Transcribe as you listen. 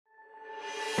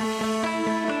Amen.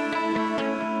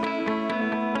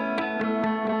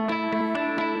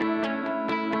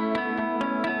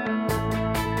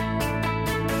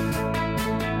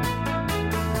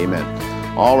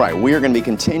 All right, we are going to be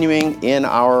continuing in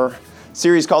our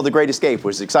series called The Great Escape,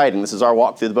 which is exciting. This is our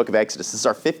walk through the book of Exodus. This is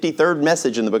our 53rd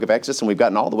message in the book of Exodus, and we've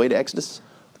gotten all the way to Exodus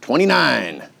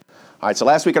 29. All right, so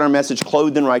last week in our message,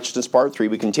 Clothed in Righteousness, Part 3,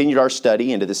 we continued our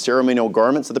study into the ceremonial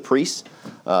garments of the priests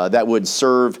that would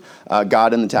serve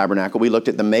God in the tabernacle. We looked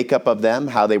at the makeup of them,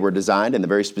 how they were designed, and the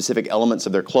very specific elements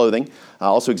of their clothing.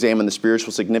 Also examined the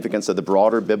spiritual significance of the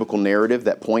broader biblical narrative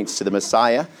that points to the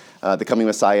Messiah, the coming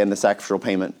Messiah, and the sacrificial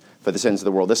payment for the sins of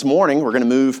the world. This morning, we're going to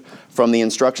move from the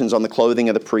instructions on the clothing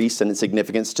of the priests and its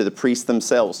significance to the priests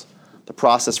themselves, the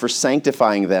process for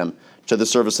sanctifying them to the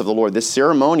service of the Lord. This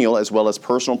ceremonial as well as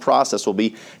personal process will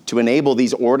be to enable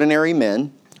these ordinary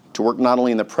men to work not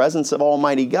only in the presence of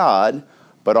Almighty God,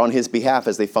 but on His behalf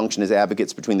as they function as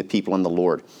advocates between the people and the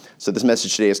Lord. So this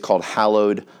message today is called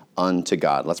Hallowed Unto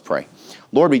God. Let's pray.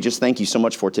 Lord, we just thank you so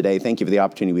much for today. Thank you for the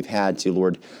opportunity we've had to,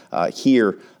 Lord,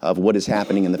 hear of what is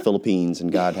happening in the Philippines,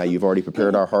 and God, how you've already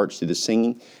prepared our hearts through the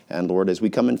singing. And Lord, as we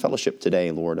come in fellowship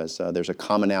today, Lord, as there's a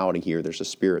commonality here, there's a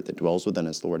spirit that dwells within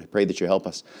us, Lord. I pray that you help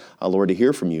us, Lord, to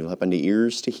hear from you, help unto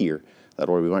ears to hear, that,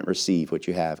 Lord, we might receive what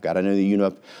you have. God, I know that you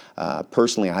know,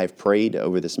 personally, I have prayed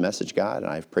over this message, God,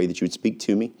 and I have prayed that you would speak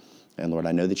to me. And Lord,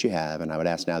 I know that you have, and I would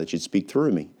ask now that you'd speak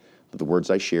through me. But the words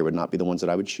I share would not be the ones that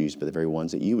I would choose, but the very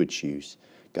ones that you would choose.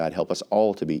 God, help us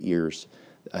all to be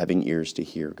having ears to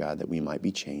hear, God, that we might be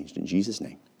changed. In Jesus'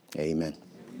 name, amen.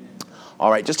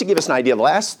 All right, just to give us an idea, the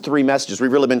last three messages,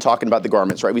 we've really been talking about the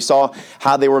garments, right? We saw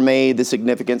how they were made, the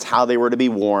significance, how they were to be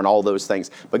worn, all those things.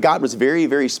 But God was very,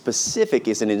 very specific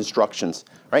in His instructions,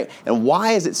 right? And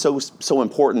why is it so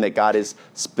important that God is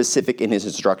specific in His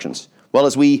instructions? Well,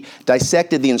 as we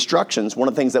dissected the instructions, one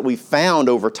of the things that we found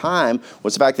over time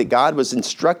was the fact that God was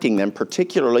instructing them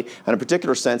particularly, in a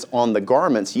particular sense, on the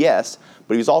garments, yes,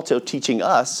 but He was also teaching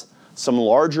us some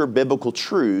larger biblical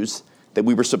truths that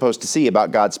we were supposed to see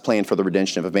about God's plan for the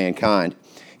redemption of mankind.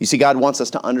 You see, God wants us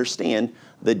to understand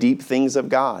the deep things of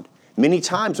God. Many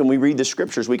times when we read the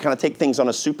scriptures, we kind of take things on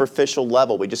a superficial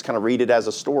level. We just kind of read it as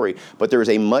a story, but there is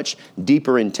a much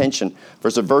deeper intention.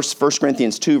 1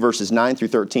 Corinthians 2, verses 9 through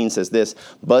 13 says this,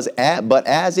 But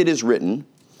as it is written,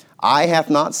 eye hath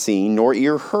not seen, nor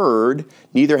ear heard,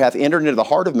 neither hath entered into the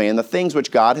heart of man the things which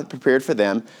God hath prepared for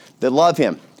them that love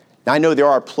Him. Now I know there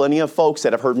are plenty of folks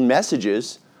that have heard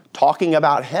messages talking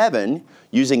about heaven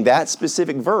using that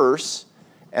specific verse.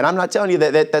 And I'm not telling you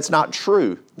that that's not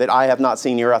true, that I have not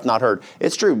seen, ear hath not heard.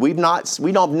 It's true. We don't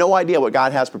have no idea what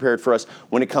God has prepared for us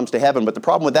when it comes to heaven. But the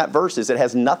problem with that verse is it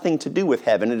has nothing to do with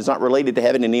heaven. It is not related to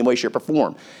heaven in any way, shape, or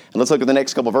form. And let's look at the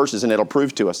next couple of verses and it'll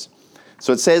prove to us.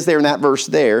 So it says there in that verse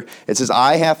there, it says,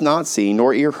 eye hath not seen,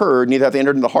 nor ear heard, neither hath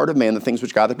entered into the heart of man the things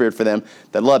which God hath prepared for them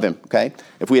that love Him. Okay?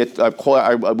 If we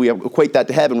equate that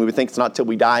to heaven, we would think it's not till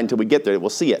we die until we get there that we'll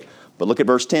see it. But look at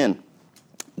verse 10.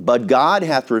 But God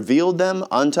hath revealed them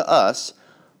unto us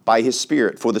by His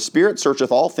Spirit. For the Spirit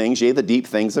searcheth all things, yea, the deep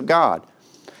things of God.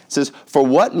 It says, for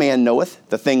what man knoweth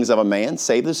the things of a man,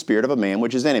 save the spirit of a man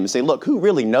which is in him? And say, look, who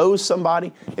really knows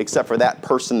somebody except for that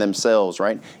person themselves,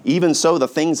 right? Even so, the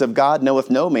things of God knoweth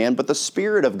no man, but the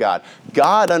Spirit of God.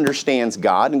 God understands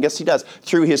God, and guess He does.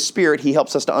 Through His Spirit, He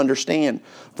helps us to understand.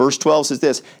 Verse 12 says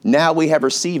this, now we have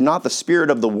received not the spirit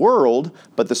of the world,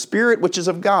 but the Spirit which is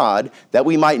of God, that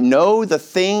we might know the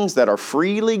things that are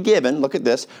freely given, look at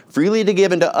this, freely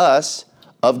given to us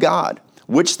of God.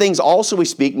 Which things also we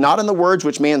speak, not in the words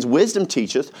which man's wisdom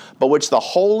teacheth, but which the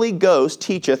Holy Ghost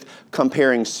teacheth,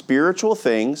 comparing spiritual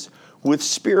things with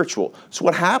spiritual. So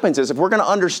what happens is, if we're going to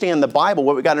understand the Bible,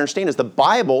 what we've got to understand is the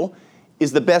Bible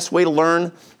is the best way to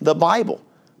learn the Bible,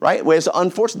 right? Whereas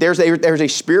unfortunately, there's a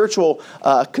spiritual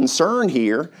concern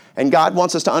here, and God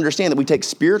wants us to understand that we take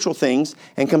spiritual things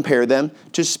and compare them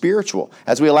to spiritual.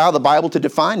 As we allow the Bible to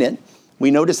define it, we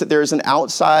notice that there is an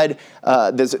outside,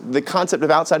 the concept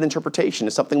of outside interpretation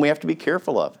is something we have to be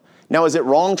careful of. Now, is it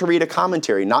wrong to read a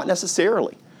commentary? Not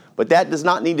necessarily. But that does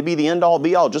not need to be the end-all,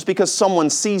 be-all. Just because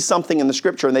someone sees something in the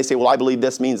Scripture and they say, well, I believe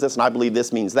this means this and I believe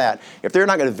this means that, if they're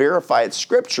not going to verify it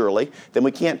scripturally, then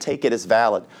we can't take it as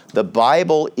valid. The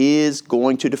Bible is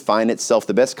going to define itself.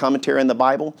 The best commentary in the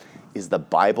Bible is the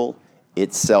Bible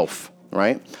itself.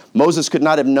 Right? Moses could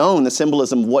not have known the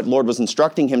symbolism of what Lord was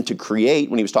instructing him to create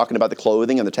when He was talking about the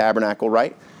clothing and the tabernacle,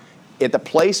 right? At the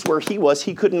place where he was,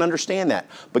 he couldn't understand that.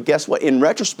 But guess what? In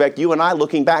retrospect, you and I,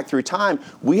 looking back through time,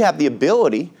 we have the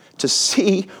ability to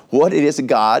see what it is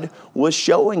God was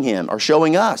showing him or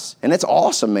showing us. And it's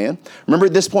awesome, man. Remember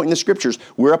at this point in the Scriptures,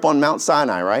 we're up on Mount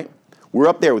Sinai, right? We're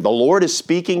up there. The Lord is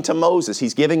speaking to Moses.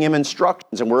 He's giving him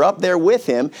instructions, and we're up there with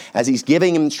him as he's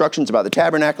giving him instructions about the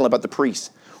tabernacle and about the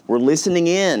priests. We're listening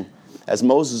in as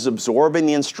Moses is absorbing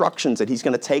the instructions that he's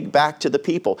going to take back to the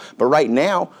people. But right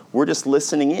now, we're just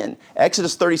listening in.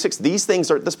 Exodus 36, these things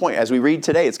are at this point, as we read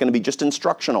today, it's going to be just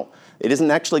instructional. It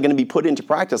isn't actually going to be put into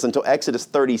practice until Exodus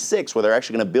 36, where they're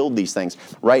actually going to build these things.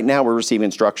 Right now, we're receiving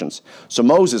instructions. So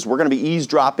Moses, we're going to be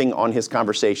eavesdropping on his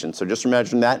conversation. So just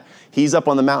imagine that. He's up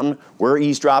on the mountain. We're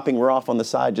eavesdropping. We're off on the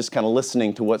side, just kind of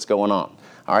listening to what's going on.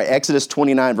 All right, Exodus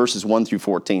 29, verses 1 through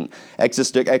 14.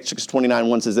 Exodus 29,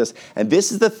 1 says this, "And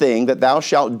this is the thing that thou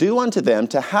shalt do unto them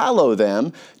to hallow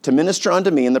them, to minister unto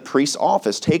me in the priest's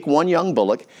office. Take one young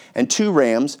bullock and 2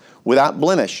 rams without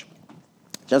blemish."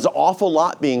 There's an awful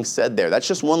lot being said there. That's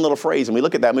just one little phrase, and we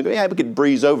look at that and we go, yeah, we could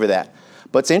breeze over that.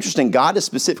 But it's interesting, God is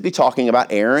specifically talking about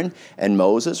Aaron and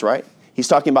Moses, right? He's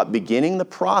talking about beginning the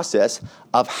process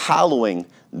of hallowing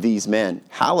these men.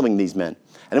 And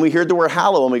then we hear the word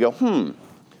hallow and we go,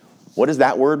 what does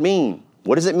that word mean?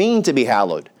 What does it mean to be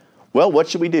hallowed? Well, what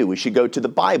should we do? We should go to the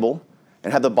Bible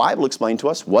and have the Bible explain to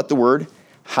us what the word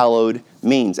hallowed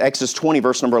means. Exodus 20,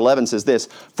 verse number 11 says this,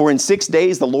 "For in 6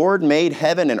 days the Lord made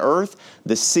heaven and earth,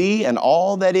 the sea, and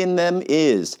all that in them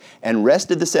is, and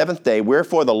rested the 7th day.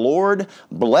 Wherefore the Lord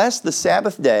blessed the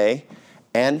Sabbath day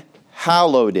and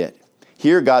hallowed it."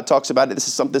 Here God talks about it. This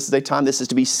is a time, this is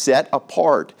to be set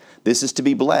apart. This is to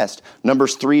be blessed.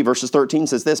 Numbers 3, verses 13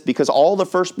 says this, "Because all the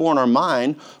firstborn are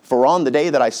mine, for on the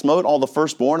day that I smote all the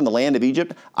firstborn in the land of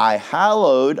Egypt, I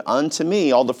hallowed unto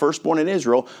me all the firstborn in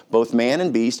Israel, both man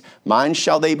and beast. Mine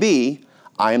shall they be.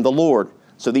 I am the Lord."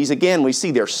 So these, again, we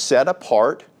see they're set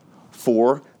apart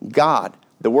for God.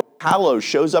 The word hallowed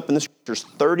shows up in the scriptures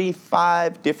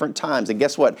 35 different times. And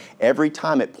guess what? Every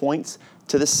time it points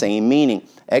to the same meaning.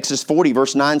 Exodus 40,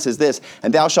 verse 9 says this,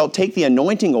 "And thou shalt take the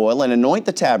anointing oil and anoint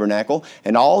the tabernacle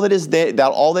and all that is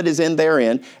in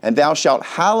therein, and thou shalt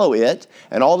hallow it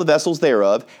and all the vessels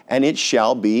thereof, and it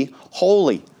shall be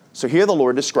holy." So here the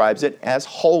Lord describes it as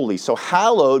holy. So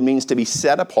hallowed means to be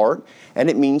set apart, and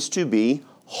it means to be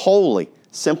holy.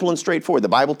 Simple and straightforward. The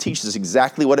Bible teaches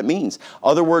exactly what it means.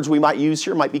 Other words we might use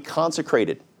here might be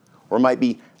consecrated or might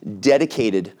be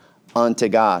dedicated unto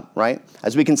God, right?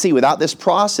 As we can see, without this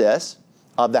process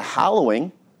of the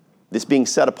hallowing, this being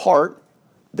set apart,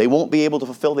 they won't be able to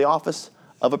fulfill the office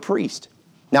of a priest.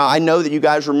 Now, I know that you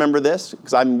guys remember this,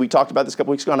 because we talked about this a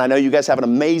couple weeks ago, and I know you guys have an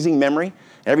amazing memory.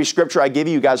 And every scripture I give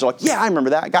you, you guys are like, yeah, I remember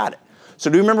that, I got it. So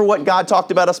do you remember what God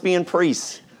talked about us being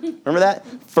priests? Remember that?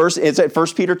 It's at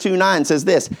 1 Peter 2:9 says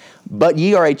this, "But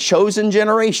ye are a chosen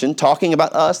generation," talking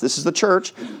about us, this is the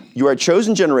church, "you are a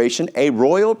chosen generation, a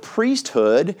royal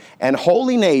priesthood, and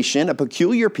holy nation, a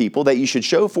peculiar people, that you should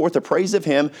show forth the praise of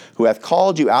him who hath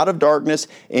called you out of darkness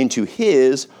into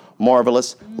his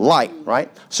marvelous light,"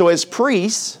 right? So as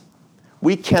priests,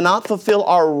 we cannot fulfill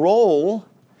our role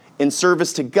in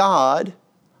service to God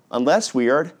unless we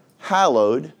are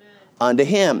hallowed unto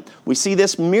him. We see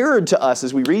this mirrored to us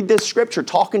as we read this scripture,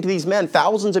 talking to these men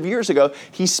thousands of years ago.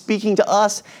 He's speaking to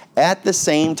us at the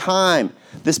same time.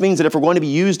 This means that if we're going to be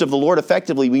used of the Lord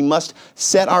effectively, we must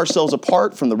set ourselves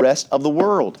apart from the rest of the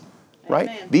world. Right?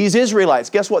 Amen. These Israelites,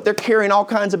 guess what? They're carrying all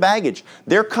kinds of baggage.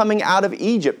 They're coming out of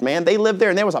Egypt, man. They lived there,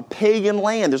 and there was a pagan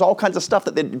land. There's all kinds of stuff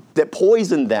that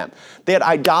poisoned them. They had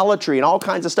idolatry and all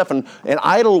kinds of stuff and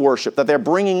idol worship that they're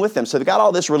bringing with them. So they've got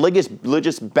all this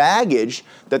religious baggage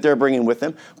that they're bringing with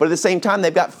them. But at the same time,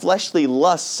 they've got fleshly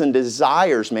lusts and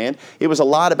desires, man. It was a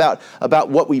lot about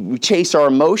what we chase our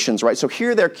emotions, right? So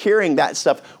here they're carrying that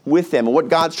stuff with them. And what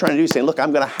God's trying to do is saying, look,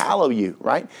 I'm going to hallow you,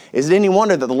 right? Is it any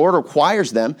wonder that the Lord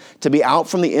requires them to be out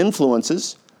from the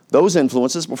those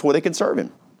influences before they can serve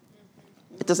him?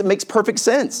 It makes perfect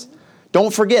sense.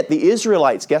 Don't forget, the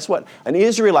Israelites, guess what? An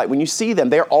Israelite, when you see them,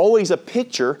 they're always a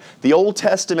picture, the Old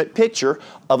Testament picture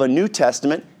of a New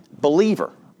Testament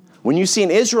believer. When you see an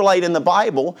Israelite in the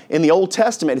Bible, in the Old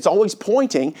Testament, it's always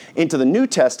pointing into the New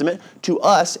Testament to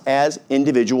us as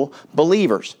individual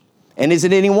believers. And is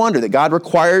it any wonder that God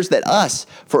requires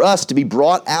for us to be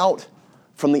brought out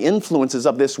from the influences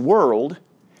of this world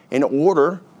in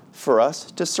order for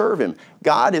us to serve him?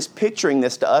 God is picturing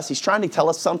this to us. He's trying to tell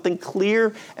us something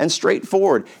clear and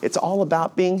straightforward. It's all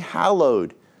about being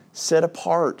hallowed, set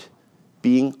apart,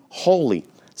 being holy.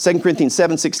 2 Corinthians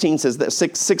 7:16 says this,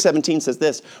 6:17 says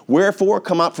this, "Wherefore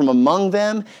come out from among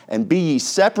them, and be ye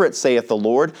separate, saith the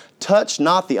Lord. Touch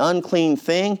not the unclean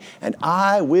thing, and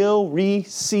I will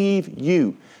receive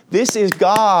you." This is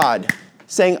God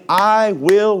saying, I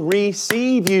will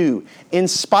receive you in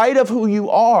spite of who you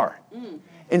are,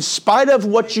 in spite of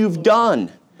what you've done,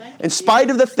 in spite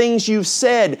of the things you've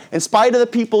said, in spite of the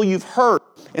people you've hurt,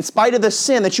 in spite of the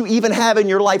sin that you even have in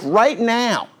your life right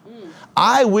now,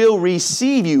 I will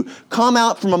receive you. Come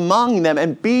out from among them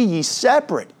and be ye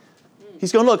separate.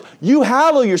 He's going, look, you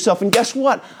hallow yourself, and guess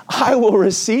what? I will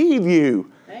receive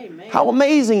you. Amen. How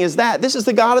amazing is that? This is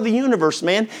the God of the universe,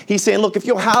 man. He's saying, look, if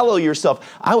you'll hallow yourself.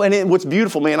 What's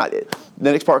beautiful, man,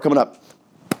 the next part coming up.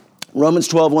 Romans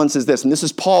 12:1 says this, and this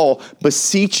is Paul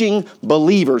beseeching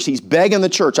believers. He's begging the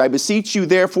church, I beseech you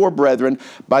therefore, brethren,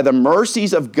 by the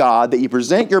mercies of God, that you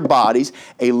present your bodies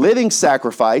a living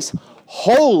sacrifice,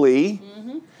 holy,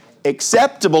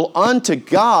 acceptable unto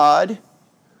God,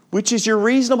 which is your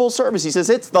reasonable service. He says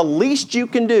it's the least you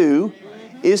can do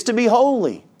is to be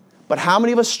holy. But how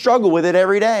many of us struggle with it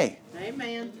every day?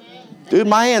 Amen. Dude,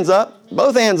 my hands up.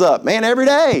 Both hands up. Man, every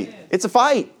day. It's a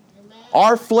fight.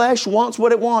 Our flesh wants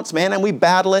what it wants, man, and we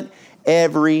battle it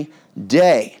every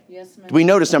day. Yes, ma'am. We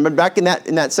notice, remember back in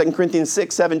that 2 Corinthians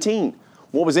 6:17,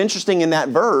 what was interesting in that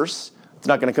verse, it's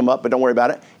not going to come up, but don't worry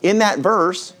about it. In that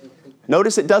verse,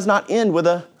 notice it does not end with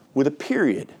a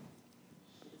period.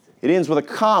 It ends with a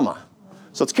comma.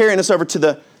 So it's carrying us over to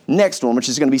the next one, which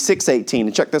is going to be 6:18.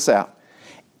 And check this out.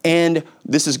 And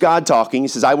this is God talking. He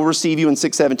says, I will receive you in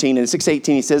 6:17. And in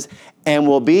 6:18 he says, and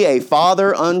will be a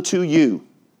father unto you.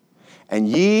 And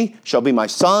ye shall be my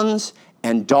sons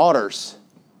and daughters,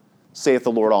 saith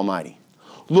the Lord Almighty.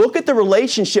 Look at the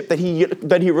relationship that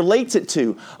he relates it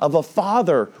to, of a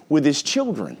father with his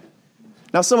children.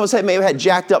 Now, some of us may have had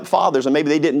jacked up fathers, and maybe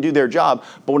they didn't do their job.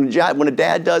 But when a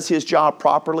dad does his job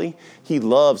properly, he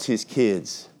loves his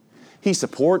kids. He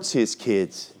supports his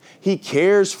kids. He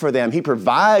cares for them. He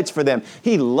provides for them.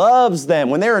 He loves them.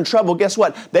 When they're in trouble, guess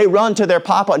what? They run to their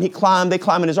papa, and they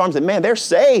climb in his arms, and man, they're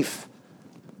safe.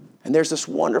 And there's this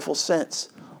wonderful sense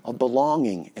of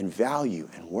belonging and value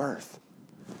and worth.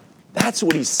 That's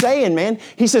what he's saying, man.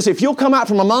 He says, if you'll come out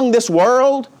from among this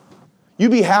world, you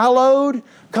be hallowed,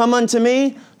 come unto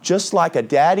me, just like a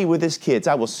daddy with his kids.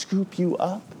 I will scoop you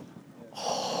up.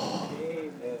 Oh,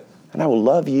 and I will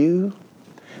love you.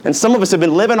 And some of us have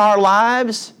been living our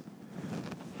lives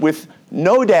with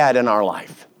no dad in our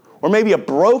life. Or maybe a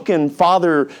broken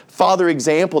father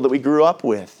example that we grew up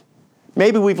with.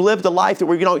 Maybe we've lived a life that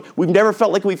we've never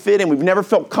felt like we fit in. We've never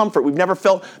felt comfort. We've never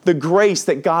felt the grace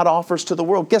that God offers to the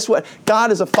world. Guess what?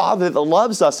 God is a Father that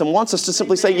loves us and wants us to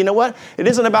simply say, you know what? It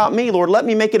isn't about me, Lord. Let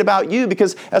me make it about you.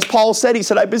 Because as Paul said, he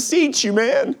said, I beseech you,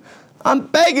 man. I'm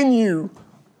begging you.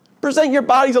 Present your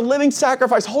bodies a living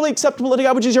sacrifice, wholly acceptable to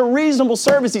God, which is your reasonable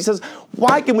service. He says,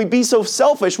 why can we be so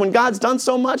selfish when God's done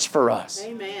so much for us?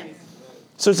 Amen.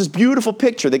 So it's this beautiful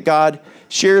picture that God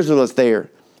shares with us there.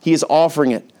 He is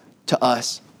offering it to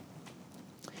us.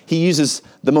 He uses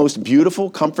the most beautiful,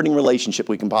 comforting relationship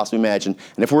we can possibly imagine.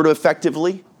 And if we're to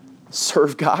effectively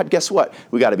serve God, guess what?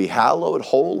 We got to be hallowed,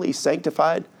 holy,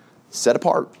 sanctified, set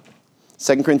apart.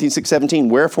 2 Corinthians 6:17,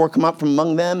 wherefore come up from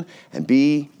among them and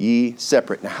be ye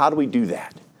separate. Now, how do we do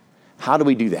that? How do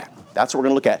we do that? That's what we're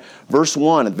going to look at. Verse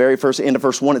 1, at the very first end of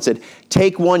verse 1, it said,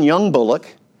 take one young bullock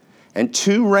and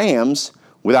 2 rams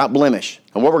without blemish.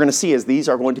 And what we're going to see is these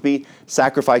are going to be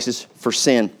sacrifices for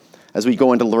sin as we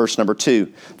go into verse number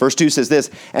 2. Verse 2 says this,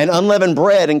 and unleavened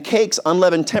bread and cakes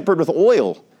unleavened tempered with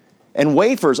oil, and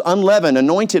wafers unleavened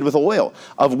anointed with oil.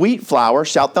 Of wheat flour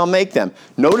shalt thou make them.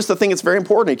 Notice the thing that's very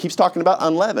important. He keeps talking about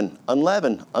unleavened,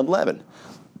 unleavened, unleavened.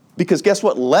 Because guess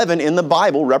what? Leaven in the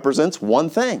Bible represents one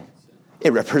thing.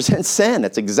 It represents sin.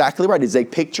 That's exactly right. It's a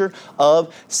picture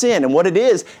of sin. And what it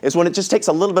is when it just takes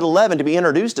a little bit of leaven to be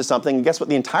introduced to something, and guess what?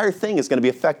 The entire thing is going to be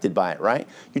affected by it, right?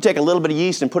 You take a little bit of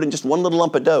yeast and put in just one little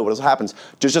lump of dough. What happens?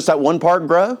 Does just that one part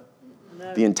grow?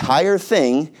 No. The entire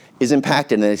thing is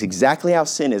impacted, and that's exactly how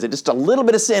sin is. It's just a little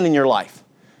bit of sin in your life.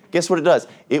 Guess what it does?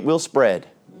 It will spread.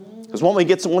 Because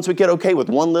once we get okay with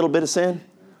one little bit of sin,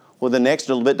 well, the next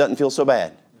little bit doesn't feel so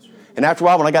bad. And after a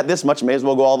while, when I got this much, I may as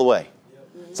well go all the way.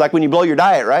 It's like when you blow your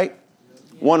diet, right?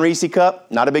 1 Reese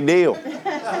cup, not a big deal.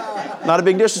 Not a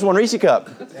big deal, just 1 Reese cup.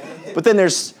 But then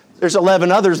there's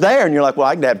 11 others there, and you're like, well,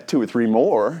 I can have 2 or 3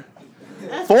 more.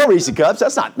 4 Reese cups,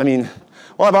 that's not,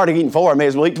 well, I've already eaten 4, I may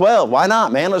as well eat 12. Why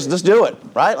not, man? Let's just do it,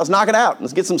 right? Let's knock it out.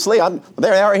 Let's get some sleep.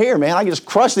 There they are here, man. I can just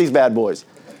crush these bad boys.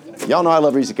 Y'all know I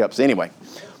love Reese cups. Anyway,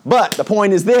 but the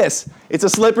point is this. It's a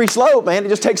slippery slope, man. It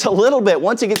just takes a little bit.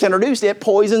 Once it gets introduced, it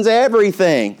poisons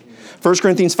everything. 1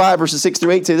 Corinthians 5, verses 6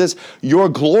 through 8 say this, your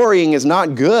glorying is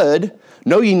not good.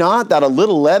 Know ye not that a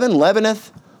little leaven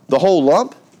leaveneth the whole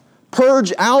lump?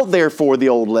 Purge out therefore the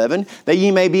old leaven, that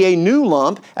ye may be a new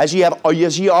lump, as ye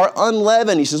are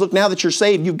unleavened. He says, look, now that you're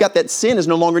saved, you've got that sin is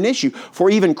no longer an issue.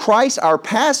 For even Christ, our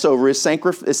Passover, is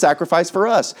sacrificed for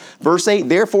us. Verse 8,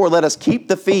 therefore let us keep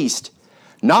the feast,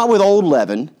 not with old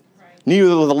leaven,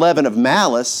 neither with the leaven of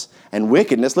malice and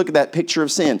wickedness. Look at that picture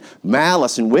of sin.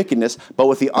 Malice and wickedness, but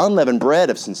with the unleavened bread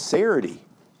of sincerity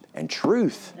and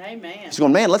truth. Amen. He's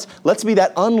going, man, let's be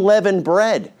that unleavened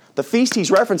bread. The feast he's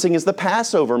referencing is the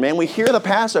Passover, man. We hear the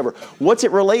Passover. What's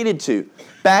it related to?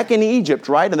 Back in Egypt,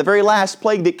 right? In the very last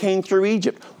plague that came through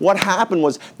Egypt. What happened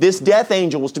was this death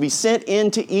angel was to be sent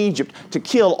into Egypt to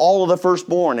kill all of the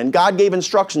firstborn. And God gave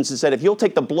instructions and said, if you'll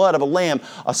take the blood of a lamb,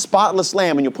 a spotless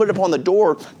lamb, and you'll put it upon the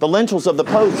door, the lintels of the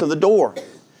posts of the door.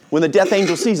 When the death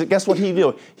angel sees it, guess what he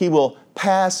will do? He will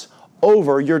pass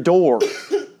over your door.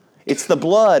 It's the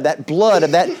blood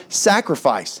of that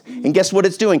sacrifice. And guess what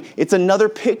it's doing? It's another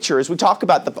picture. As we talk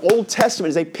about, the Old Testament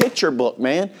is a picture book,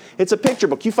 man. It's a picture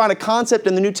book. You find a concept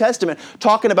in the New Testament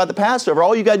talking about the Passover.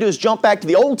 All you got to do is jump back to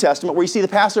the Old Testament where you see the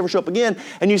Passover show up again,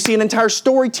 and you see an entire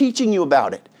story teaching you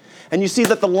about it. And you see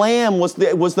that the lamb was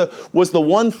the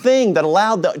one thing that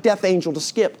allowed the death angel to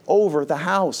skip over the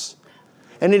house.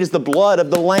 And it is the blood of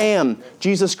the lamb,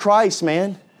 Jesus Christ,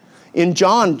 man. In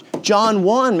John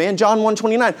 1, man, John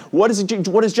 1:29, what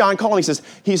does John call him?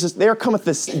 He says, there cometh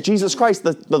this Jesus Christ,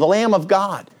 the Lamb of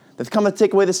God, that cometh to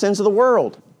take away the sins of the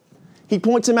world. He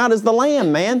points him out as the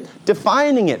Lamb, man,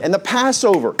 defining it. And the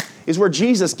Passover is where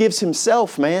Jesus gives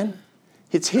himself, man.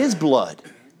 It's his blood,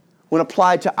 when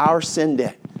applied to our sin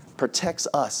debt, protects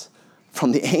us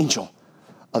from the angel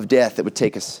of death that would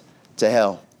take us to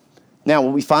hell. Now,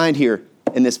 what we find here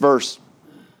in this verse,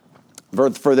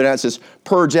 further down it says,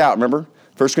 purge out, remember?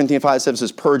 1 Corinthians 5:7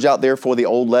 says, purge out therefore the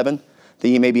old leaven, that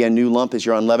ye may be a new lump as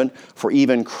you're unleavened. For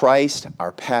even Christ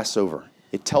our Passover.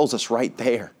 It tells us right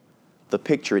there, the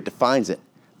picture, it defines it,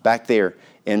 back there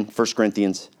in 1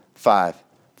 Corinthians 5,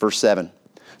 verse 7.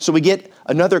 So we get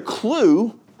another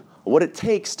clue of what it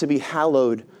takes to be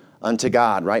hallowed unto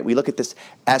God, right? We look at this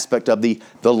aspect of the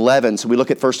leaven. So we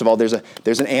look at, first of all, there's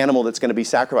an animal that's going to be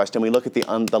sacrificed, and we look at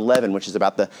the leaven, which is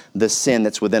about the sin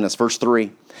that's within us. Verse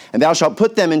 3, and thou shalt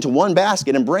put them into one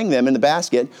basket and bring them in the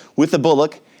basket with the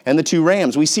bullock and the 2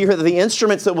 rams. We see here that the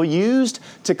instruments that were used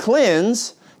to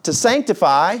cleanse, to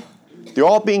sanctify, they're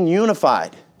all being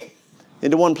unified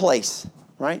into one place,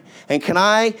 right? And can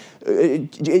I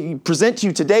present to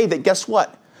you today that, guess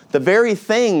what? The very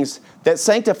things that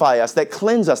sanctify us, that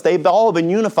cleanse us, they've all been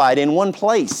unified in one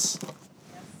place.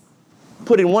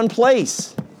 Put in one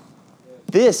place.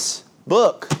 This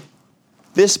book,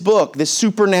 this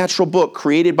supernatural book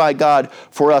created by God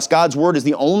for us. God's Word is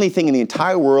the only thing in the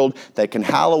entire world that can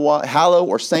hallow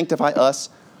or sanctify us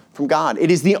from God.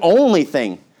 It is the only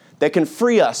thing that can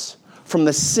free us from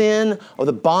the sin or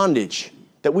the bondage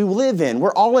that we live in.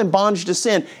 We're all in bondage to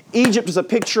sin. Egypt is a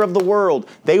picture of the world.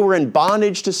 They were in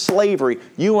bondage to slavery.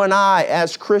 You and I,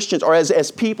 as Christians, or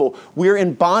as people, we're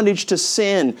in bondage to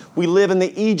sin. We live in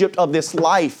the Egypt of this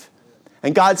life.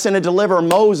 And God sent a deliverer,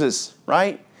 Moses,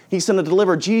 right? He sent a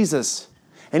deliverer, Jesus.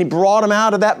 And he brought him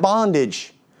out of that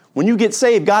bondage. When you get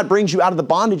saved, God brings you out of the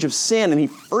bondage of sin, and he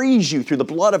frees you through the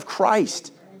blood of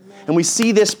Christ. And we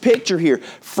see this picture here.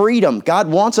 Freedom. God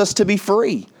wants us to be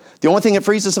free. The only thing that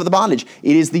frees us of the bondage,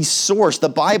 it is the source, the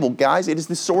Bible, guys, it is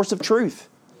the source of truth.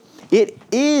 It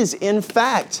is, in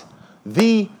fact,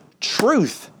 the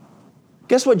truth.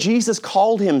 Guess what Jesus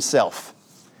called himself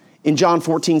in John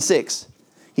 14:6?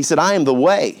 He said, I am the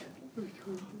way,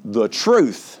 the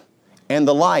truth, and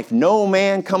the life. No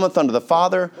man cometh unto the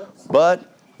Father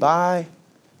but by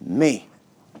me.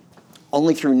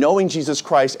 Only through knowing Jesus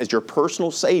Christ as your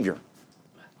personal Savior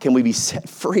can we be set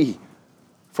free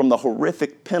from the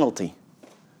horrific penalty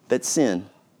that sin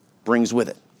brings with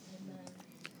it.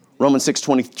 Romans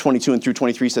 6:22 and through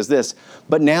 23 says this,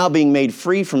 but now being made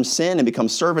free from sin and become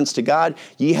servants to God,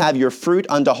 ye have your fruit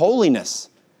unto holiness,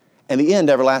 and the end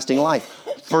everlasting life.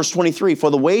 Verse 23, for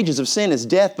the wages of sin is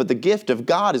death, but the gift of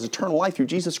God is eternal life through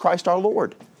Jesus Christ our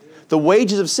Lord. The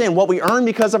wages of sin, what we earn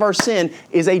because of our sin,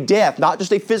 is a death, not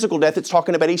just a physical death. It's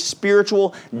talking about a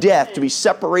spiritual death, to be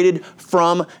separated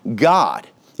from God.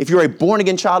 If you're a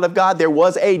born-again child of God, there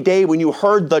was a day when you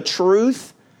heard the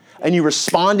truth and you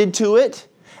responded to it.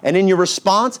 And in your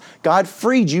response, God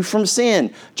freed you from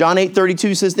sin. John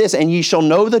 8:32 says this, and ye shall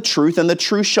know the truth, and the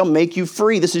truth shall make you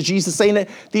free. This is Jesus saying it.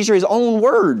 These are his own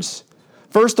words.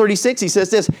 Verse 36, he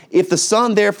says this, if the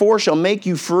Son therefore shall make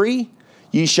you free,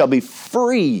 ye shall be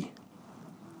free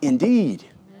indeed.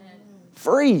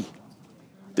 Free.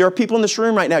 There are people in this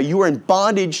room right now, you are in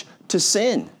bondage to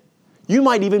sin. You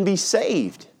might even be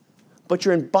saved, but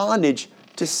you're in bondage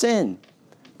to sin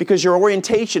because your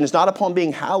orientation is not upon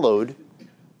being hallowed,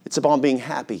 it's upon being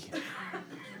happy.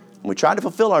 And we try to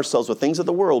fulfill ourselves with things of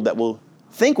the world that we'll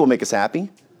think will make us happy,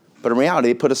 but in reality,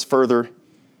 they put us further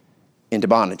into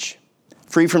bondage.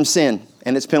 Free from sin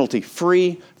and its penalty,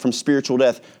 free from spiritual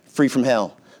death, free from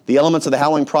hell. The elements of the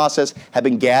hallowing process have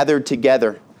been gathered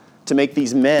together to make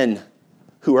these men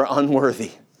who are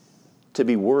unworthy to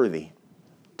be worthy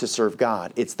to serve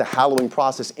God. It's the hallowing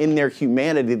process. In their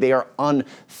humanity, they are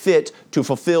unfit to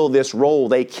fulfill this role.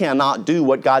 They cannot do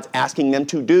what God's asking them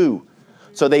to do.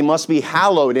 So they must be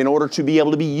hallowed in order to be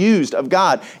able to be used of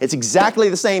God. It's exactly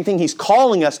the same thing. He's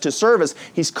calling us to service.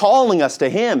 He's calling us to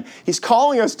Him. He's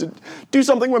calling us to do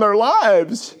something with our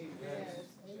lives.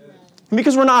 And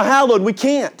because we're not hallowed, we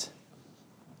can't.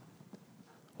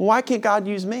 Why can't God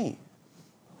use me?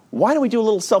 Why don't we do a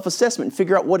little self-assessment and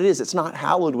figure out what it is that's not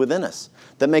hallowed within us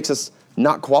that makes us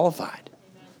not qualified?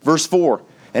 Verse 4,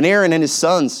 and Aaron and his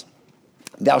sons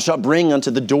thou shalt bring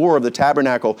unto the door of the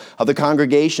tabernacle of the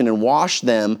congregation and wash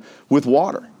them with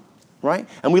water. Right?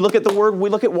 And we look at the word, we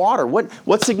look at water.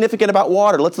 What's significant about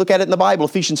water? Let's look at it in the Bible.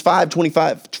 Ephesians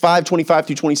 5:25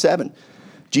 through 27.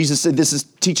 Jesus said this is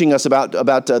teaching us about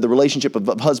the relationship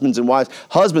of husbands and wives.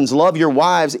 Husbands, love your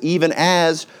wives even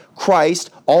as Christ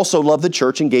also loved the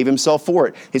church and gave himself for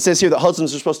it. It says here that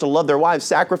husbands are supposed to love their wives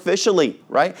sacrificially,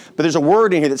 right? But there's a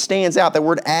word in here that stands out, that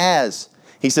word as.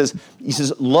 He says,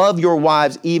 love your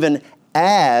wives even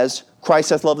as Christ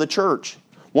hath loved the church.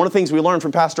 One of the things we learned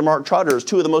from Pastor Mark Trotter is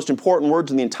two of the most important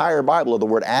words in the entire Bible are the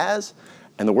word as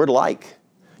and the word like.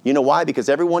 You know why? Because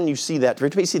everyone you see that,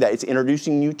 it's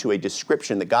introducing you to a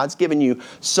description that God's given you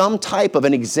some type of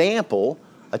an example,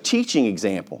 a teaching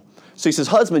example. So he says,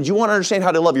 husbands, you want to understand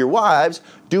how to love your wives,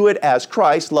 do it as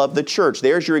Christ loved the church.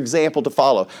 There's your example to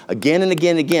follow. Again and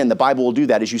again and again, the Bible will do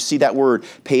that. As you see that word,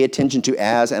 pay attention to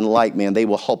as and like, man. They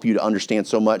will help you to understand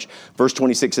so much. Verse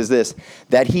 26 is this,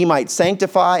 that he might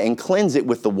sanctify and cleanse it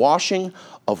with the washing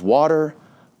of water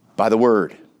by the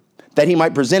word, that he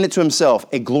might present it to himself,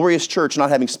 a glorious church, not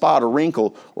having spot or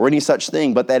wrinkle or any such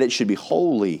thing, but that it should be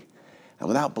holy and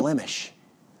without blemish,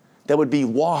 that would be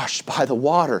washed by the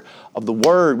water of the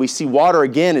word. We see water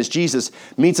again as Jesus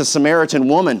meets a Samaritan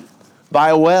woman by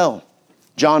a well.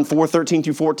 John 4:13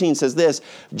 through 14 says this,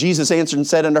 Jesus answered and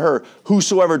said unto her,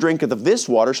 whosoever drinketh of this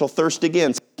water shall thirst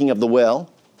again, speaking of the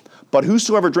well. But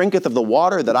whosoever drinketh of the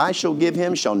water that I shall give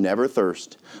him shall never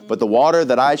thirst. But the water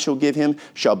that I shall give him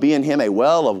shall be in him a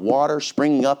well of water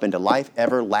springing up into life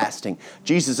everlasting.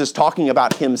 Jesus is talking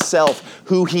about himself,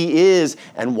 who he is,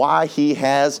 and why he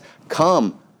has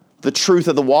come. The truth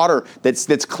of the water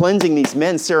that's cleansing these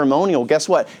men ceremonial. Guess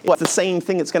what? It's the same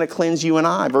thing that's going to cleanse you and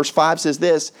I. Verse 5 says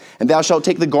this, and thou shalt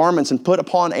take the garments and put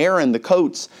upon Aaron the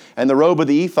coats and the robe of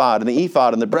the ephod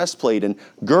and the breastplate and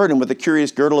gird him with the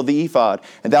curious girdle of the ephod.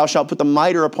 And thou shalt put the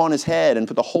mitre upon his head and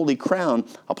put the holy crown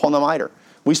upon the mitre.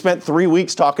 We spent 3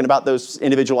 weeks talking about those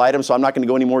individual items, so I'm not going to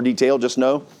go any more detail. Just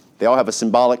know they all have a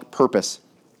symbolic purpose.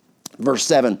 Verse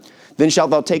 7, then shalt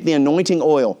thou take the anointing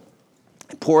oil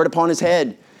and pour it upon his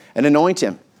head and anoint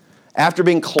him. After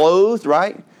being clothed,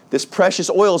 right, this precious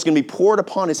oil is going to be poured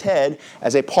upon his head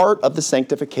as a part of the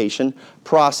sanctification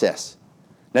process.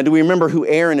 Now, do we remember who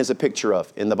Aaron is a picture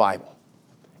of in the Bible?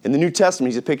 In the New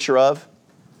Testament, he's a picture of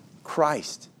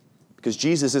Christ, because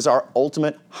Jesus is our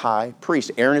ultimate high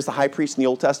priest. Aaron is the high priest in the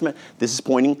Old Testament. This is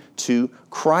pointing to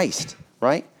Christ,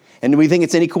 right? And do we think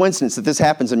it's any coincidence that this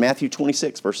happens in Matthew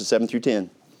 26, verses 7 through 10?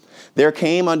 There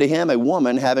came unto him a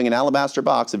woman having an alabaster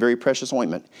box of very precious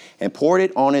ointment, and poured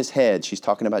it on his head. She's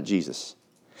talking about Jesus,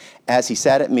 as he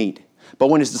sat at meat. But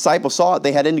when his disciples saw it,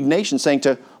 they had indignation, saying,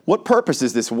 to what purpose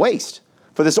is this waste?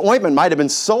 For this ointment might have been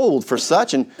sold for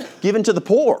such and given to the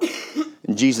poor.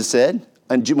 And Jesus said,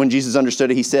 and when Jesus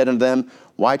understood it, he said unto them,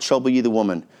 why trouble ye the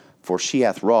woman? For she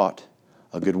hath wrought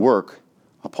a good work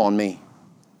upon me.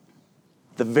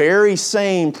 The very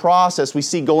same process we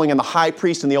see going in the high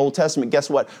priest in the Old Testament, guess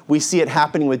what? We see it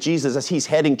happening with Jesus as he's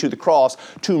heading to the cross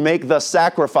to make the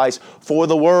sacrifice for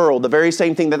the world. The very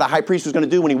same thing that the high priest was going to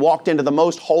do when he walked into the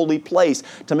most holy place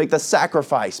to make the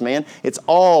sacrifice, man. It's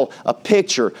all a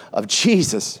picture of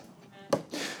Jesus.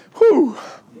 Whew.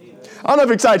 I don't know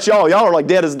if it excites y'all. Y'all are like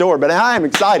dead as a door, but I am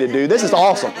excited, dude. This is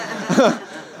awesome.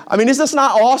 I mean, is this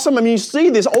not awesome? I mean, you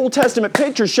see this Old Testament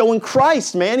picture showing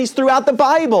Christ, man. He's throughout the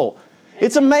Bible.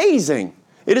 It's amazing.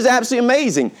 It is absolutely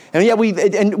amazing. And yet we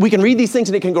can read these things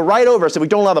and it can go right over us. If we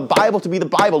don't allow the Bible to be the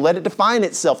Bible, let it define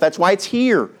itself. That's why it's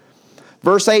here.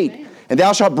 Verse 8, and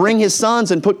thou shalt bring his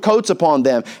sons and put coats upon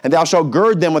them, and thou shalt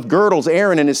gird them with girdles,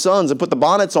 Aaron and his sons, and put the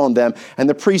bonnets on them, and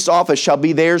the priest's office shall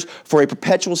be theirs for a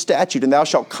perpetual statute, and thou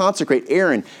shalt consecrate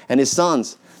Aaron and his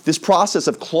sons. This process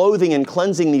of clothing and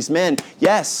cleansing these men,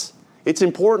 yes, it's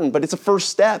important, but it's a first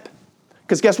step.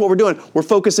 Because guess what we're doing? We're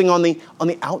focusing on the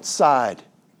outside,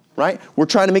 right? We're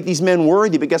trying to make these men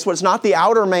worthy, but guess what? It's not the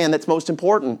outer man that's most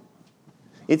important.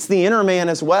 It's the inner man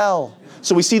as well.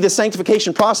 So we see the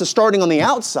sanctification process starting on the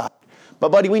outside. But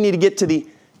buddy, we need to get to the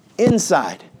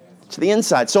inside. To the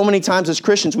inside. So many times as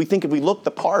Christians, we think if we look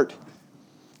the part,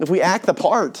 if we act the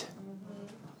part,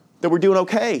 that we're doing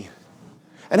okay.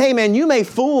 And hey, man, you may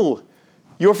fool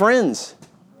your friends.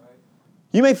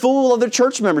 You may fool other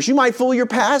church members. You might fool your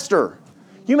pastor.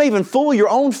 You may even fool your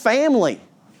own family.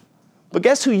 But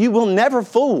guess who you will never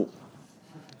fool?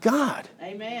 God.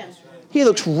 Amen. He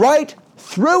looks right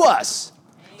through us.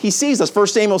 He sees us. 1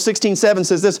 Samuel 16:7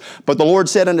 says this, but the Lord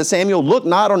said unto Samuel, look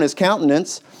not on his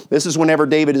countenance. This is whenever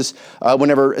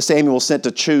whenever Samuel is sent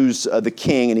to choose the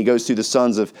king, and he goes through the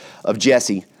sons of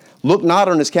Jesse. Look not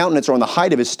on his countenance or on the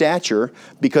height of his stature,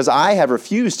 because I have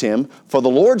refused him. For the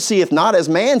Lord seeth not as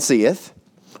man seeth,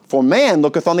 for man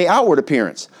looketh on the outward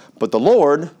appearance, but the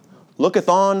Lord looketh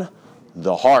on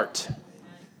the heart.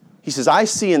 He says, I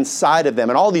see inside of them.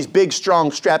 And all these big,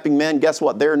 strong, strapping men, guess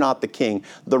what? They're not the king.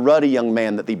 The ruddy young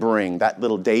man that they bring, that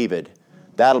little David,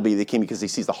 that'll be the king because he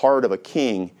sees the heart of a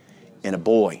king in a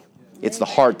boy. It's the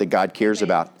heart that God cares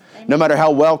about. No matter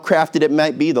how well crafted it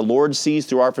might be, the Lord sees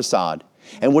through our facade.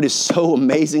 And what is so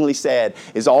amazingly sad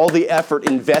is all the effort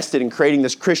invested in creating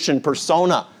this Christian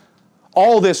persona.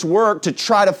 All this work to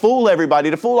try to fool everybody,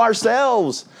 to fool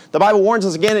ourselves. The Bible warns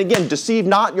us again and again, deceive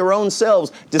not your own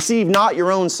selves. Deceive not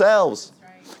your own selves.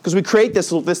 Because we create this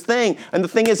thing. And the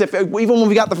thing is, even when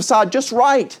we got the facade just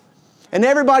right, and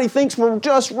everybody thinks we're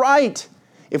just right,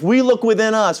 if we look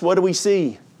within us, what do we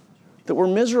see? That we're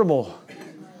miserable.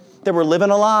 That we're living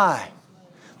a lie.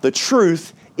 The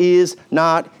truth is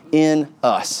not in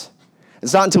us.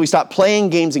 It's not until we stop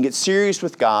playing games and get serious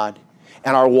with God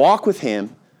and our walk with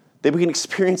Him that we can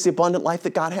experience the abundant life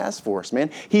that God has for us, man.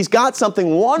 He's got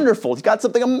something wonderful. He's got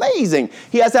something amazing.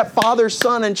 He has that father,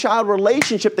 son, and child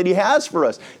relationship that He has for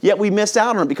us. Yet we miss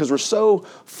out on it because we're so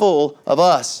full of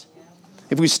us.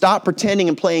 If we stop pretending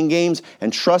and playing games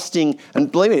and trusting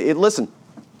and believing it, listen,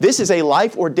 this is a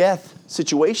life or death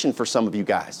situation for some of you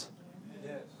guys.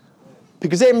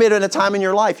 Because there may have been a time in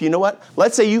your life, you know what?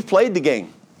 Let's say you've played the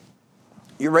game.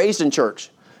 You're raised in church.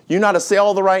 You know how to say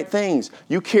all the right things.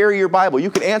 You carry your Bible. You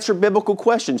can answer biblical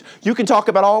questions. You can talk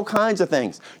about all kinds of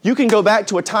things. You can go back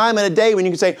to a time and a day when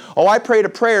you can say, oh, I prayed a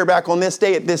prayer back on this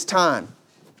day at this time.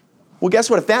 Well, guess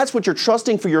what? If that's what you're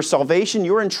trusting for your salvation,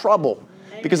 you're in trouble.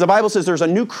 Because the Bible says there's a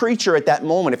new creature at that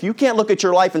moment. If you can't look at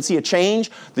your life and see a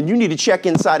change, then you need to check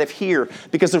inside of here.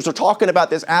 Because as we're talking about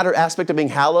this outer aspect of being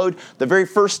hallowed, the very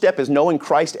first step is knowing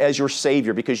Christ as your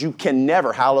Savior, because you can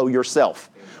never hallow yourself.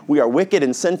 We are wicked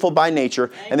and sinful by nature,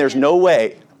 and there's no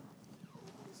way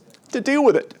to deal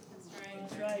with it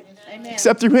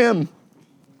except through Him.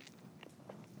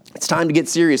 It's time to get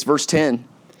serious. Verse 10.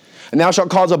 And thou shalt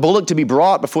cause a bullock to be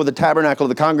brought before the tabernacle of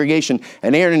the congregation,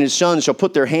 and Aaron and his sons shall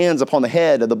put their hands upon the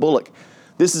head of the bullock.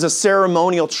 This is a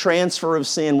ceremonial transfer of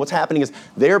sin. What's happening is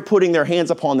they're putting their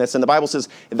hands upon this, and the Bible says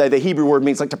the Hebrew word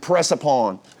means like to press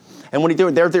upon. And when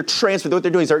they're transferred, what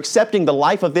they're doing is they're accepting the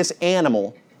life of this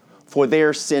animal for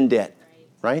their sin debt,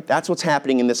 right? That's what's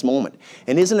happening in this moment.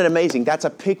 And isn't it amazing? That's a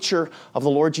picture of the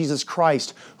Lord Jesus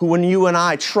Christ, who when you and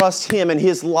I trust Him and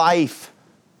His life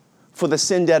for the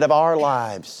sin debt of our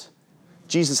lives,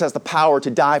 Jesus has the power to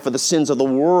die for the sins of the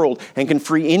world and can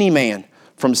free any man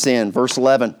from sin. Verse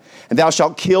 11, and thou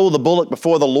shalt kill the bullock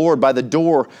before the Lord by the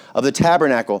door of the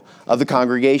tabernacle of the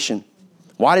congregation.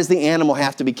 Why does the animal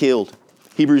have to be killed?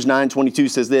 Hebrews 9:22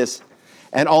 says this,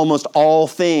 and almost all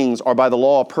things are by the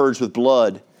law purged with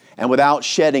blood, and without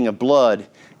shedding of blood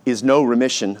is no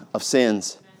remission of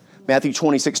sins. Matthew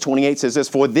 26:28 says this,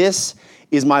 for this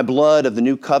is my blood of the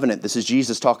new covenant. This is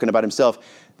Jesus talking about Himself,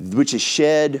 which is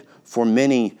shed for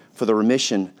many for the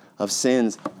remission of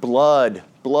sins. Blood,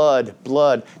 blood,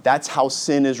 blood. That's how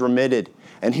sin is remitted.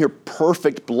 And here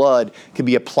perfect blood can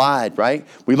be applied, right?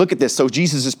 We look at this. So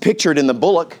Jesus is pictured in the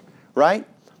bullock, right?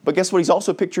 But guess what? He's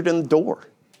also pictured in the door.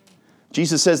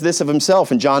 Jesus says this of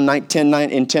Himself in John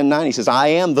 10:9. He says, I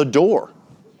am the door.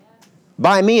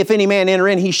 By me, if any man enter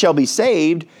in, he shall be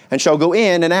saved and shall go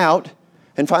in and out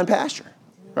and find pasture,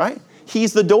 right?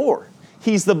 He's the door.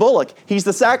 He's the bullock. He's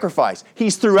the sacrifice.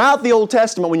 He's throughout the Old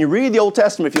Testament. When you read the Old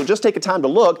Testament, if you'll just take a time to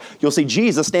look, you'll see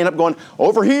Jesus stand up going,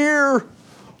 over here,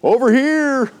 over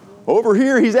here, over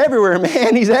here. He's everywhere,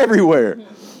 man. He's everywhere.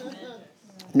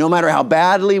 No matter how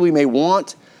badly we may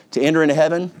want to enter into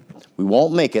heaven, we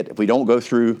won't make it if we don't go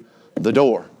through the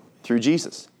door, through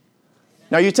Jesus.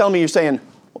 Now you tell me, you're saying,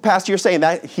 well, Pastor, you're saying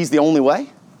that He's the only way?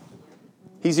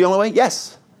 He's the only way?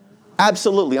 Yes.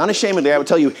 Absolutely. Unashamedly, I would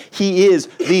tell you, He is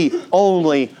the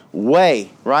only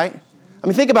way, right? I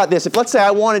mean, think about this. If let's say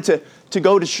I wanted to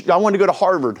go to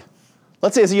Harvard.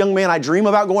 Let's say as a young man, I dream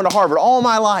about going to Harvard all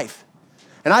my life.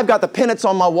 And I've got the pennants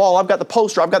on my wall. I've got the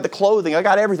poster. I've got the clothing. I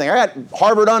got everything. I got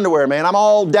Harvard underwear, man. I'm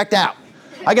all decked out.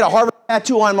 I get a Harvard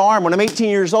tattoo on my arm when I'm 18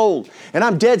 years old, and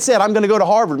I'm dead set I'm going to go to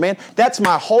Harvard, man. That's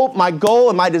my hope, my goal,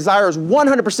 and my desire is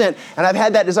 100%, and I've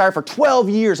had that desire for 12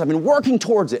 years. I've been working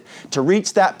towards it to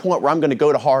reach that point where I'm going to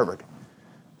go to Harvard.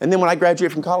 And then when I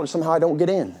graduate from college, somehow I don't get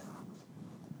in.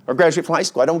 Or graduate from high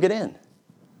school, I don't get in.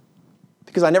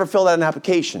 Because I never filled out an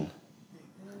application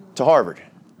to Harvard.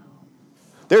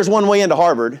 There's one way into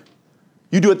Harvard.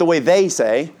 You do it the way they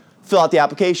say, fill out the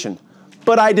application.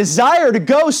 But I desire to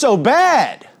go so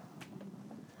bad.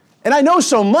 And I know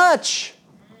so much.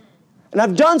 And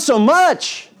I've done so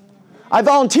much. I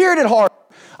volunteered at Harvard.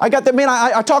 I got the, man,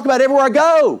 I talk about it everywhere I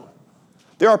go.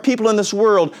 There are people in this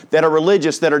world that are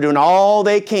religious that are doing all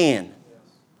they can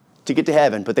to get to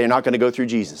heaven, but they're not going to go through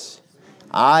Jesus.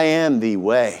 I am the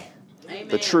way, Amen.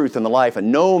 The truth, and the life,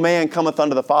 and no man cometh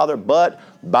unto the Father but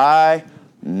by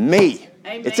me.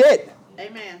 Amen. It's it.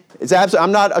 Amen. It's absolutely.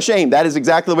 I'm not ashamed. That is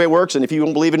exactly the way it works, and if you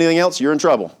don't believe anything else, you're in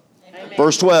trouble. Amen.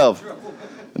 Verse 12.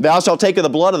 Thou shalt take of the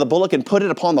blood of the bullock and put it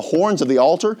upon the horns of the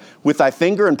altar with thy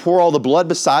finger and pour all the blood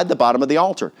beside the bottom of the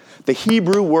altar. The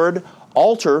Hebrew word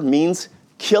altar means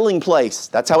killing place.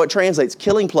 That's how it translates,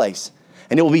 killing place.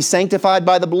 And it will be sanctified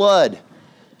by the blood,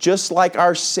 just like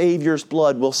our Savior's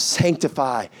blood will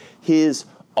sanctify His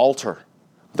altar,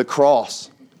 the cross.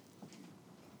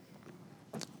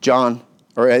 John,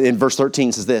 or in verse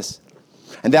 13 says this,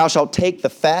 and thou shalt take the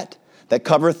fat that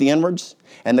covereth the inwards,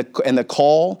 and the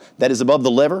caul that is above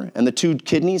the liver, and the 2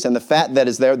 kidneys, and the fat that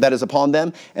is there that is upon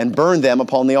them, and burn them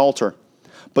upon the altar.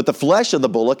 But the flesh of the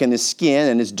bullock and his skin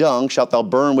and his dung shalt thou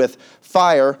burn with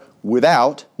fire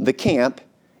without the camp.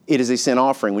 It is a sin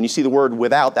offering. When you see the word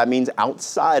without, that means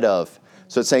outside of.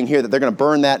 So it's saying here that they're going to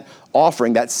burn that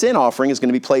offering. That sin offering is going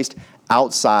to be placed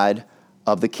outside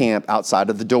of the camp, outside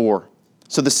of the door.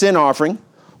 So the sin offering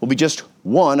will be just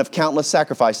one of countless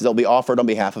sacrifices that will be offered on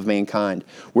behalf of mankind,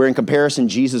 where in comparison,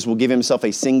 Jesus will give himself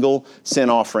a single sin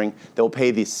offering that will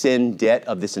pay the sin debt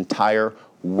of this entire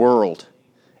world.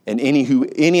 And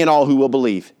any and all who will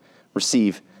believe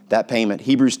receive that payment.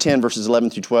 Hebrews 10 verses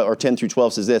 11 through 12, or 10 through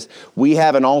 12 says this, we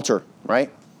have an altar, right?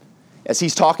 As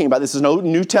he's talking about, this is no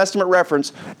New Testament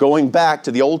reference, going back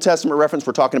to the Old Testament reference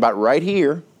we're talking about right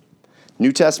here.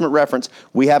 New Testament reference,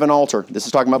 we have an altar. This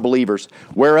is talking about believers,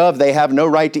 whereof they have no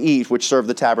right to eat, which serve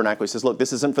the tabernacle. He says, look,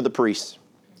 this isn't for the priests.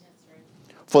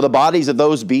 For the bodies of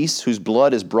those beasts whose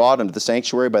blood is brought into the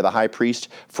sanctuary by the high priest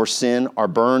for sin are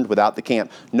burned without the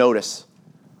camp. Notice,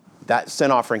 that sin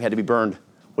offering had to be burned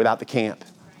without the camp.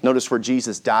 Notice where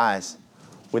Jesus dies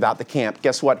without the camp.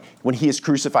 Guess what? When he is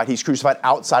crucified, he's crucified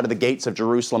outside of the gates of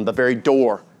Jerusalem, the very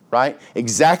door, right?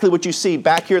 Exactly what you see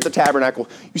back here at the tabernacle.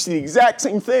 You see the exact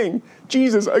same thing.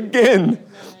 Jesus again.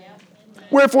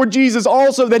 Wherefore Jesus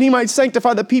also, that he might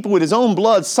sanctify the people with his own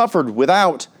blood, suffered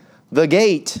without the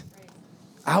gate.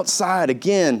 Outside,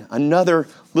 again, another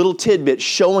little tidbit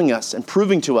showing us and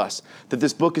proving to us that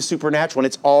this book is supernatural and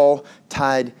it's all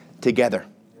tied together.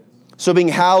 So being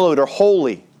hallowed or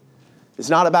holy is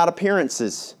not about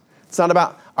appearances. It's not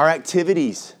about our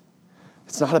activities.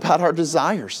 It's not about our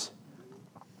desires.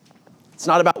 It's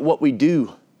not about what we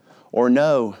do or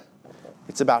know.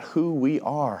 It's about who we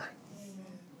are,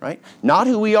 right? Not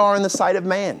who we are in the sight of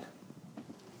man.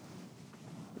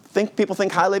 People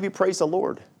think highly of you, praise the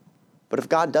Lord. But if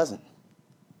God doesn't,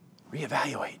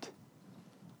 reevaluate.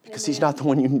 Because He's not the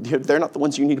one they're not the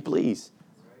ones you need to please.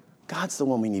 God's the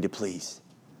one we need to please.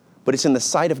 But it's in the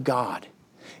sight of God.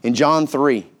 In John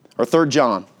 3, or 3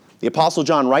 John, the Apostle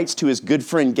John writes to his good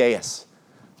friend Gaius.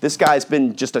 This guy's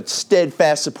been just a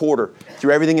steadfast supporter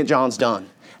through everything that John's done.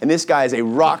 And this guy is a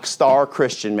rock star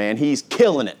Christian, man. He's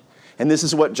killing it. And this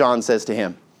is what John says to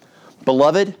him.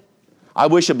 Beloved, I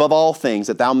wish above all things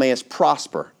that thou mayest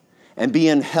prosper and be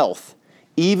in health,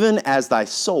 even as thy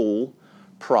soul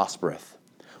prospereth.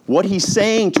 What he's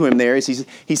saying to him there is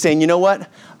he's saying, you know what?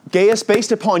 Gaius,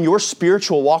 based upon your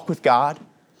spiritual walk with God,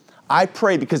 I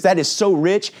pray, because that is so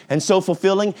rich and so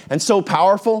fulfilling and so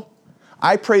powerful,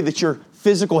 I pray that your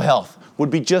physical health would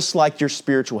be just like your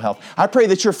spiritual health. I pray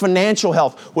that your financial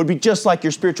health would be just like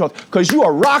your spiritual health, because you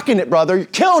are rocking it, brother. You're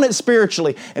killing it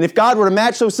spiritually. And if God were to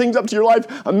match those things up to your life,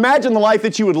 imagine the life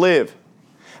that you would live.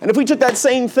 And if we took that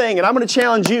same thing, and I'm going to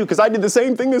challenge you, because I did the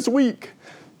same thing this week.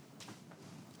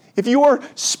 If your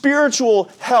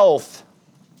spiritual health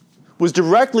was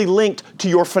directly linked to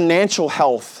your financial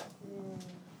health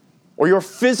or your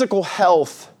physical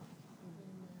health,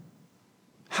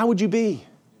 how would you be?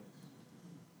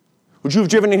 Would you have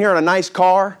driven in here in a nice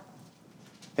car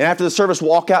and after the service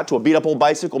walk out to a beat-up old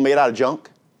bicycle made out of junk?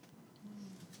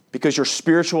 Because your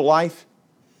spiritual life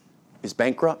is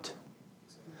bankrupt?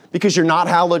 Because you're not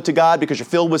hallowed to God, because you're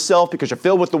filled with self, because you're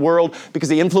filled with the world, because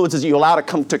the influences you allow to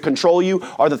come to control you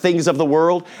are the things of the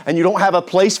world, and you don't have a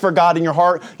place for God in your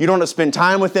heart, you don't have to spend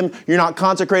time with Him, you're not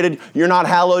consecrated, you're not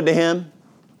hallowed to Him.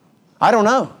 I don't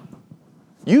know.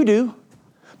 You do.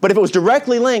 But if it was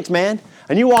directly linked, man,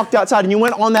 and you walked outside and you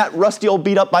went on that rusty old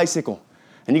beat up bicycle,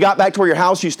 and you got back to where your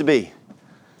house used to be,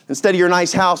 instead of your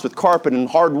nice house with carpet and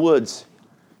hard woods,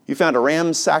 you found a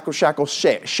ramshackle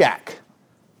shack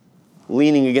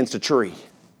leaning against a tree.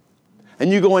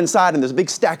 And you go inside and there's a big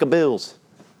stack of bills.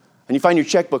 And you find your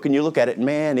checkbook and you look at it, and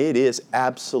man, it is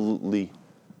absolutely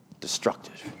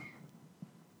destructive.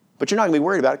 But you're not going to be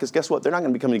worried about it, because guess what? They're not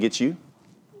going to be coming to get you,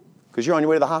 because you're on your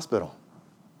way to the hospital.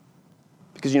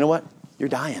 Because you know what? You're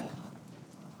dying.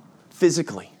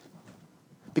 Physically.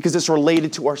 Because it's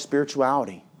related to our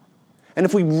spirituality. And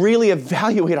if we really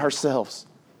evaluate ourselves,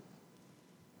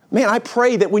 man, I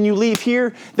pray that when you leave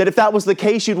here, that if that was the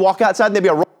case, you'd walk outside and there'd be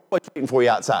a Rolls-Royce waiting for you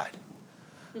outside.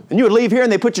 And you would leave here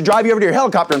and they drive you over to your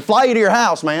helicopter and fly you to your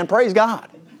house, man. Praise God.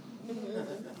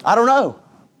 I don't know.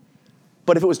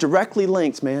 But if it was directly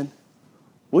linked, man,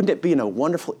 wouldn't it be a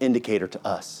wonderful indicator to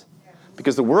us?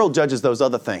 Because the world judges those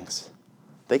other things.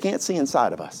 They can't see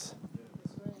inside of us.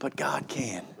 But God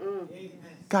can.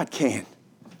 God can.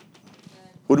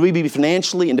 Would we be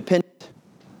financially independent,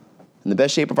 in the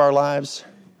best shape of our lives?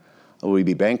 Or will we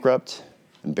be bankrupt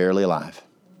and barely alive?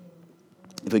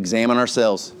 If we examine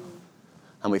ourselves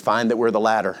and we find that we're the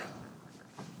latter,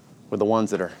 we're the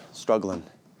ones that are struggling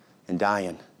and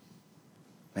dying,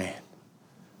 man,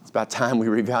 it's about time we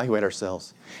reevaluate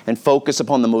ourselves and focus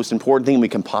upon the most important thing we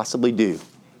can possibly do,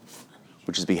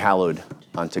 which is be hallowed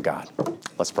unto God.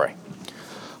 Let's pray.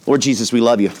 Lord Jesus, we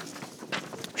love you.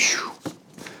 Whew.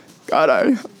 God,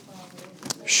 I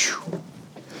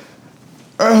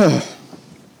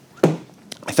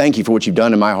thank you for what you've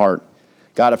done in my heart.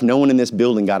 God, if no one in this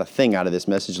building got a thing out of this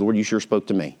message, Lord, you sure spoke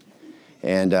to me.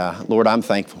 And Lord, I'm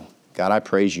thankful. God, I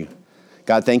praise you.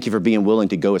 God, thank you for being willing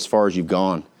to go as far as you've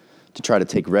gone to try to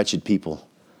take wretched people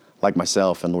like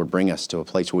myself and, Lord, bring us to a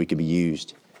place where we could be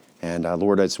used. And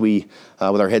Lord, as we,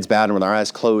 with our heads bowed and with our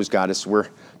eyes closed, God, as we're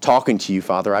talking to you,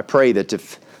 Father, I pray that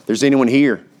if there's anyone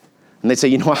here and they say,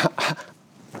 you know,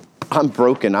 I'm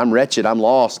broken, I'm wretched, I'm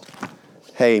lost.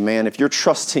 Hey, man, if you're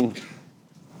trusting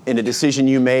in a decision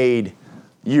you made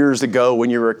years ago when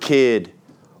you were a kid,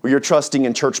 or you're trusting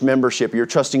in church membership, or you're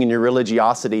trusting in your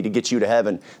religiosity to get you to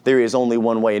heaven, there is only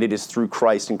one way, and it is through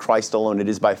Christ and Christ alone. It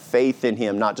is by faith in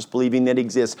Him, not just believing that He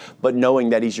exists, but knowing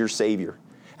that He's your Savior.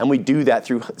 And we do that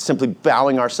through simply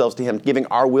bowing ourselves to Him, giving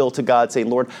our will to God, saying,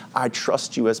 Lord, I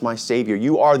trust you as my Savior.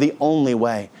 You are the only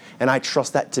way, and I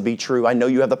trust that to be true. I know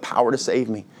you have the power to save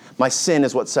me. My sin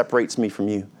is what separates me from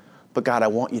you. But God, I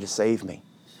want you to save me.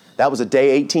 That was a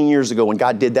day 18 years ago when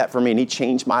God did that for me, and He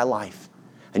changed my life.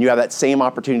 And you have that same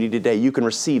opportunity today. You can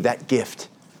receive that gift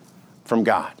from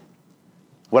God.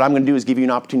 What I'm going to do is give you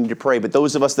an opportunity to pray. But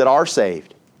those of us that are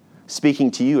saved,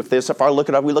 speaking to you,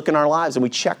 we look in our lives and we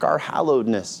check our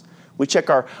hallowedness. We check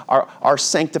our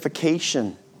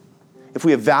sanctification. If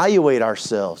we evaluate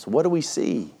ourselves, what do we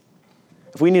see?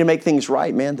 If we need to make things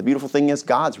right, man, the beautiful thing is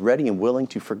God's ready and willing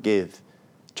to forgive,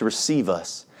 to receive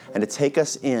us, and to take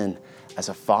us in as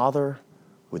a father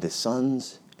with His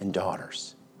sons and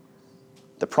daughters.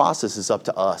 The process is up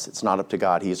to us. It's not up to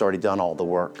God. He has already done all the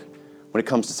work. When it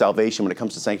comes to salvation, when it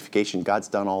comes to sanctification, God's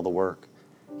done all the work.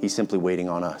 He's simply waiting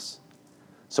on us.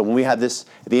 So when we have this,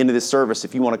 at the end of this service,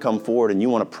 if you want to come forward and you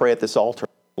want to pray at this altar,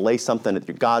 lay something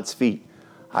at God's feet,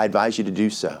 I advise you to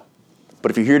do so. But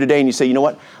if you're here today and you say, you know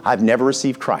what, I've never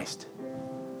received Christ,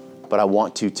 but I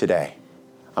want to today,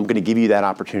 I'm going to give you that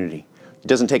opportunity. It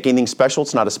doesn't take anything special.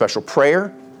 It's not a special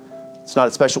prayer. It's not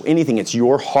a special anything. It's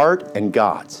your heart and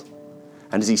God's.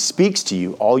 And as He speaks to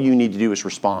you, all you need to do is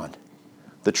respond.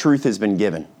 The truth has been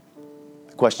given.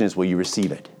 The question is, will you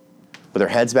receive it? With our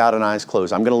heads bowed and eyes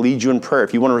closed, I'm going to lead you in prayer.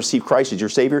 If you want to receive Christ as your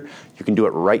Savior, you can do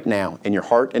it right now in your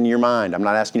heart and in your mind. I'm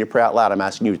not asking you to pray out loud. I'm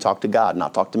asking you to talk to God,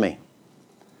 not talk to me.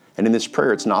 And in this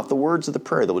prayer, it's not the words of the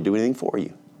prayer that will do anything for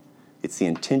you. It's the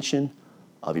intention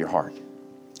of your heart.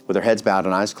 With our heads bowed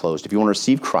and eyes closed, if you want to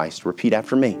receive Christ, repeat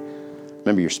after me.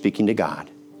 Remember, you're speaking to God.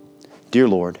 Dear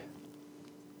Lord,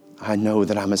 I know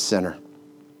that I'm a sinner,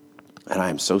 and I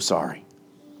am so sorry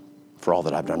for all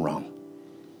that I've done wrong.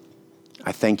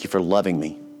 I thank you for loving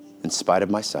me in spite of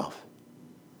myself.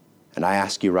 And I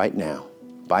ask you right now,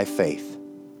 by faith,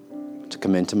 to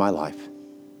come into my life,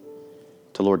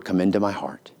 to, Lord, come into my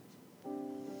heart,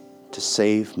 to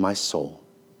save my soul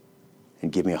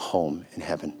and give me a home in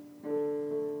heaven.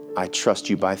 I trust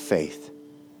you by faith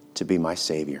to be my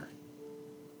Savior.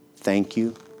 Thank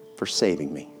you for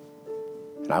saving me.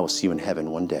 And And I will see you in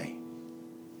heaven one day.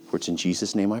 For it's in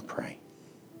Jesus' name I pray.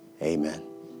 Amen.